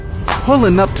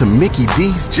Pulling up to Mickey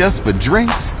D's just for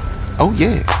drinks? Oh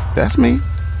yeah, that's me.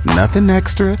 Nothing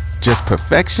extra, just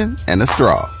perfection and a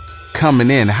straw. Coming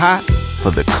in hot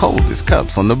for the coldest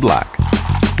cups on the block.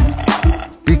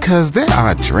 Because there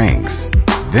are drinks.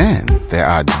 Then there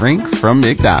are drinks from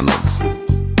McDonald's.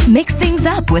 Mix things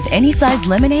up with any size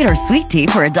lemonade or sweet tea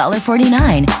for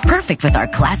 $1.49. Perfect with our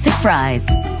classic fries.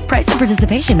 Price and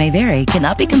participation may vary.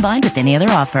 Cannot be combined with any other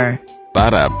offer.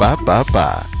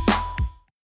 Ba-da-ba-ba-ba.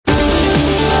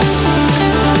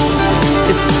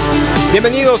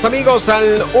 Bienvenidos amigos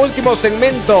al último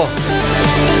segmento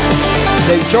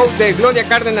del show de Gloria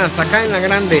Cárdenas acá en La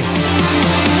Grande.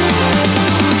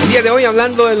 El día de hoy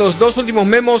hablando de los dos últimos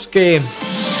memos que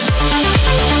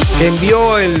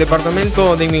envió el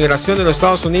Departamento de Inmigración de los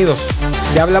Estados Unidos.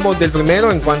 Ya hablamos del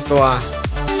primero en cuanto a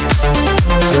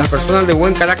las personas de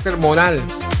buen carácter moral.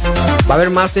 Va a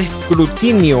haber más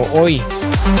escrutinio hoy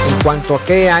en cuanto a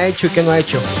qué ha hecho y qué no ha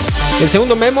hecho. El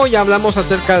segundo memo ya hablamos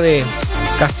acerca de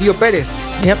Castillo Pérez.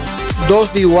 Yep.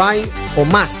 2 DUI o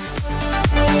más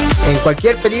en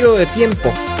cualquier periodo de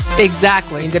tiempo.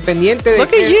 Exactly. Independiente de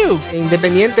Look at you.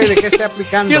 Independiente de que esté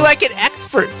aplicando. You're like an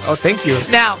expert. Oh, thank you.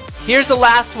 Now, here's the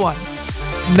last one.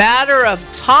 Matter of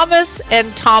Thomas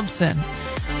and Thompson.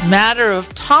 Matter of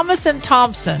Thomas and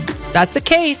Thompson. That's a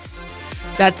case.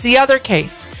 That's the other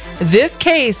case. This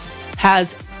case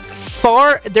has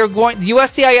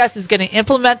USCIS is going to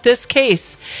implement this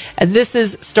case, and this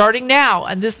is starting now,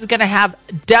 and this is going to have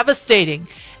devastating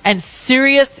and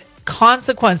serious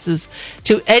consequences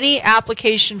to any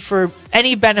application for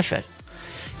any benefit.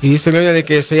 Y dice Gloria de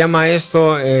que se llama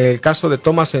esto el caso de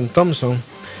Thomas and Thompson,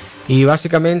 y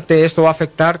básicamente esto va a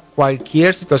afectar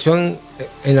cualquier situación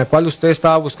en la cual usted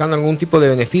estaba buscando algún tipo de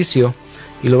beneficio,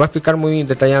 y lo va a explicar muy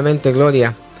detalladamente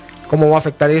Gloria. ¿Cómo va a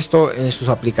afectar esto en sus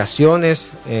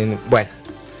aplicaciones?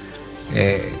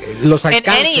 Los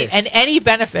alcances. And any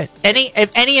benefit,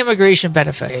 any immigration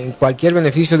benefit. En cualquier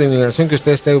beneficio de inmigración que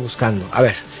usted esté buscando. A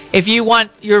ver. If you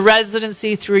want your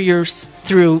residency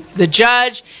through the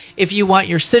judge, if you want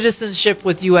your citizenship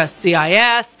with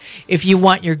USCIS, if you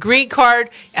want your green card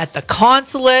at the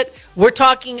consulate, we're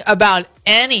talking about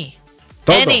any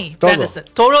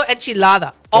benefit. Todo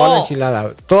enchilada. Toda la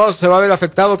enchilada. Todo se va a ver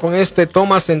afectado con este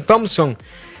Thomas and Thompson.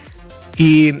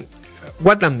 Y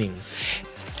what that means?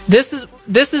 This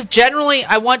is generally,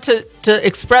 I want to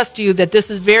express to you that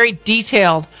this is very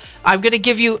detailed. I'm going to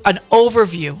give you an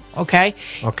overview, okay?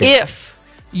 If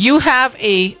you have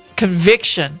a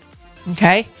conviction,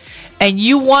 okay, and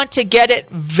you want to get it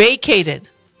vacated,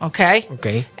 okay,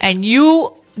 and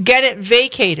you get it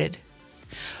vacated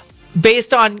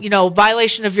based on,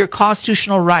 violation of your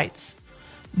constitutional rights,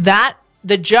 that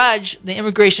the judge, the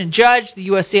immigration judge, the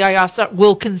USCIS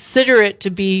will consider it to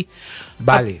be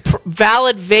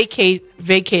valid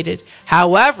vacated.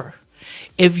 However,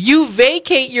 if you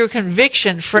vacate your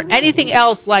conviction for anything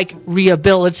else like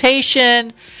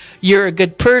rehabilitation, you're a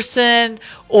good person,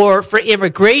 or for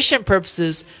immigration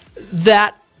purposes,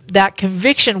 that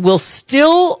conviction will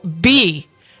still be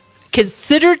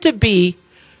considered to be,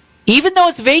 even though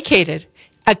it's vacated,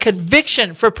 a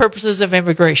conviction for purposes of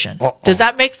immigration. Does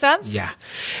that make sense? Yeah.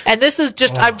 And this is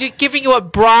just, I'm just giving you a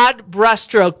broad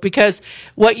brushstroke, because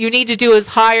what you need to do is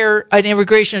hire an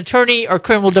immigration attorney or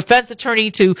criminal defense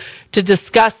attorney to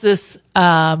discuss this,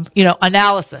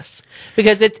 analysis,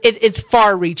 because it's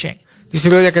far reaching. Dice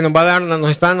Gloria que nos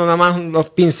está dando nada más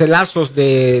unos pincelazos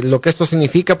de lo que esto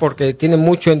significa, porque tiene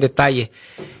mucho en detalle.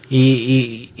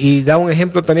 Y da un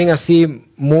ejemplo también así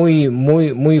muy,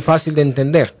 muy, muy fácil de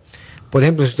entender. Por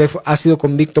ejemplo, si usted ha sido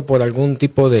convicto por algún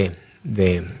tipo de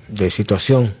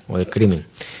situación o de crimen,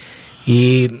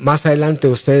 y más adelante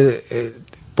usted,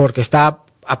 porque está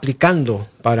aplicando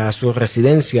para su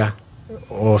residencia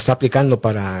o está aplicando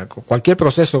para cualquier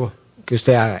proceso que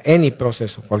usted haga,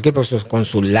 cualquier proceso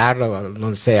consular o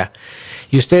donde sea,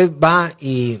 y usted va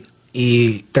y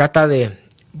trata de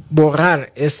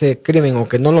borrar ese crimen o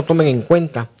que no lo tomen en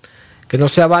cuenta, que no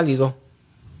sea válido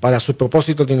para su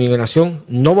propósito de inmigración,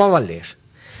 no va a valer.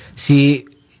 Si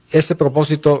ese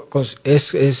propósito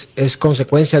es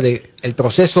consecuencia del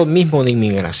proceso mismo de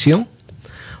inmigración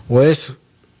o es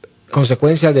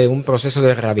consecuencia de un proceso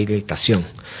de rehabilitación.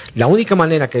 La única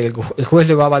manera que el juez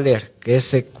le va a valer que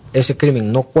ese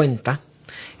crimen no cuenta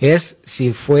es si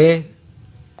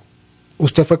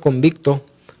usted fue convicto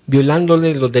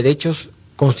violándole los derechos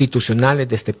constitucionales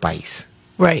de este país.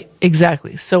 Right,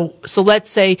 exactly. So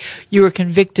let's say you were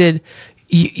convicted,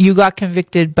 you got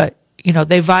convicted, but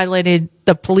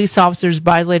the police officers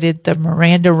violated the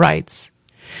Miranda rights,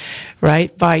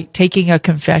 right, by taking a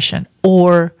confession.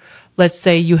 Or let's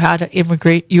say you had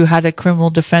a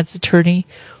criminal defense attorney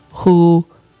who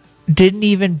didn't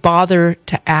even bother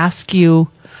to ask you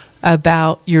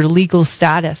about your legal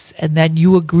status, and then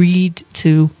you agreed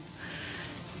to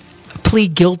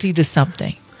plead guilty to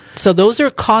something. So those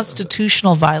are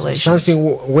constitutional violations.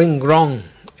 Something went wrong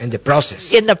in the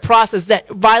process. In the process that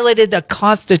violated the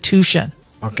Constitution.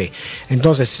 Ok,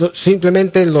 entonces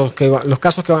simplemente los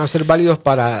casos que van a ser válidos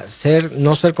para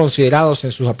no ser considerados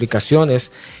en sus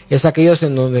aplicaciones es aquellos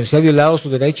en donde se han violado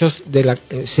sus derechos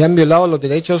se han violado los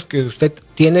derechos que usted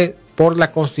tiene por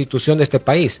la Constitución de este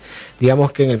país.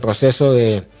 Digamos que en el proceso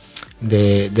de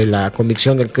la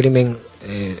convicción del crimen,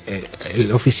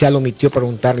 el oficial omitió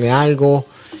preguntarle algo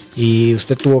y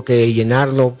usted tuvo que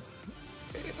llenarlo,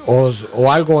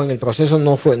 o algo en el proceso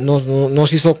no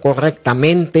se hizo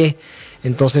correctamente.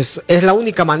 Entonces es la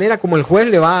única manera como el juez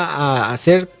le va a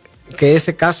hacer que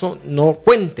ese caso no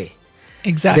cuente.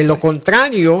 Exactly. De lo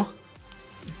contrario,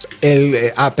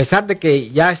 a pesar de que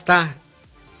ya está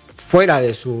fuera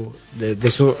de su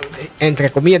entre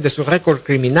comillas de su récord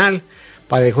criminal,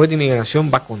 para el juez de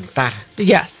inmigración va a contar.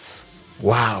 Yes.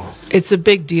 Wow. It's a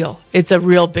big deal. It's a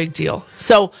real big deal.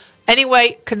 So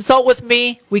anyway, consult with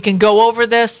me. We can go over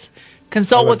this.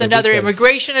 Consult with another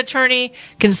immigration attorney.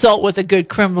 Consult with a good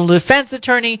criminal defense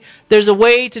attorney. There's a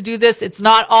way to do this. It's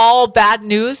not all bad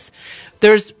news.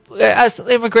 There's, as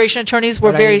immigration attorneys,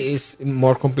 it's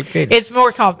more complicated. It's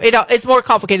more it's more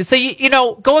complicated. So you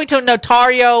know, going to a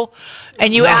notario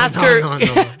and you ask her.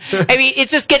 No. I mean,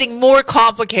 it's just getting more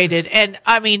complicated. And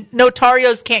I mean,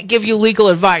 notarios can't give you legal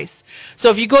advice.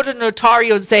 So if you go to a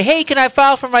notario and say, "Hey, can I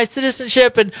file for my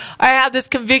citizenship? And I have this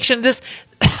conviction, this."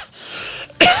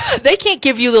 They can't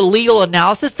give you the legal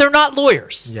analysis. They're not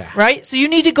lawyers, right? So you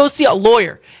need to go see a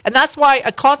lawyer. And that's why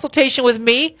a consultation with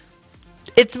me,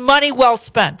 it's money well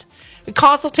spent. A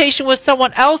consultation with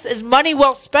someone else is money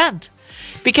well spent.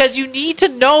 Because you need to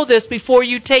know this before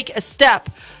you take a step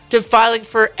to filing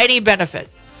for any benefit.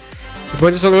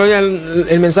 Por eso, Gloria,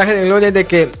 el mensaje de Gloria es de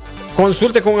que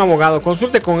consulte con un abogado,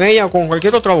 consulte con ella o con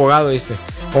cualquier otro abogado, dice,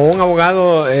 o un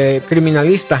abogado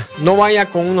criminalista. No vaya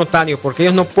con un notario, porque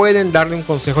ellos no pueden darle un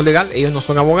consejo legal, ellos no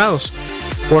son abogados,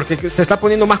 porque se está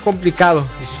poniendo más complicado.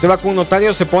 Y si usted va con un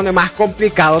notario, se pone más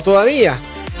complicado todavía.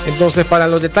 Entonces, para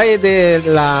los detalles de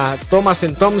la Thomas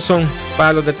 & Thompson,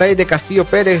 para los detalles de Castillo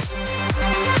Pérez,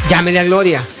 llámele a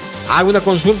Gloria, haga una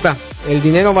consulta. El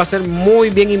dinero va a ser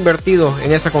muy bien invertido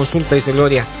en esa consulta, dice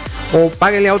Gloria, o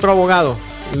páguele a otro abogado.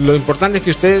 Lo importante es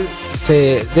que usted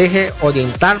se deje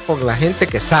orientar por la gente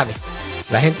que sabe,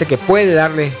 la gente que puede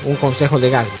darle un consejo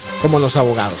legal, como los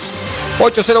abogados.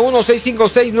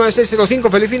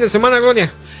 801-656-9605. Feliz fin de semana,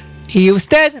 Gloria. Y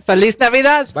usted, feliz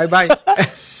Navidad. Bye, bye.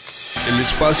 El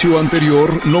espacio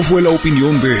anterior no fue la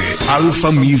opinión de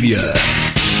Alpha Media,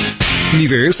 ni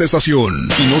de esta estación,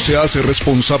 y no se hace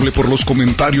responsable por los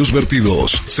comentarios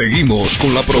vertidos. Seguimos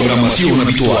con la programación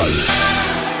habitual.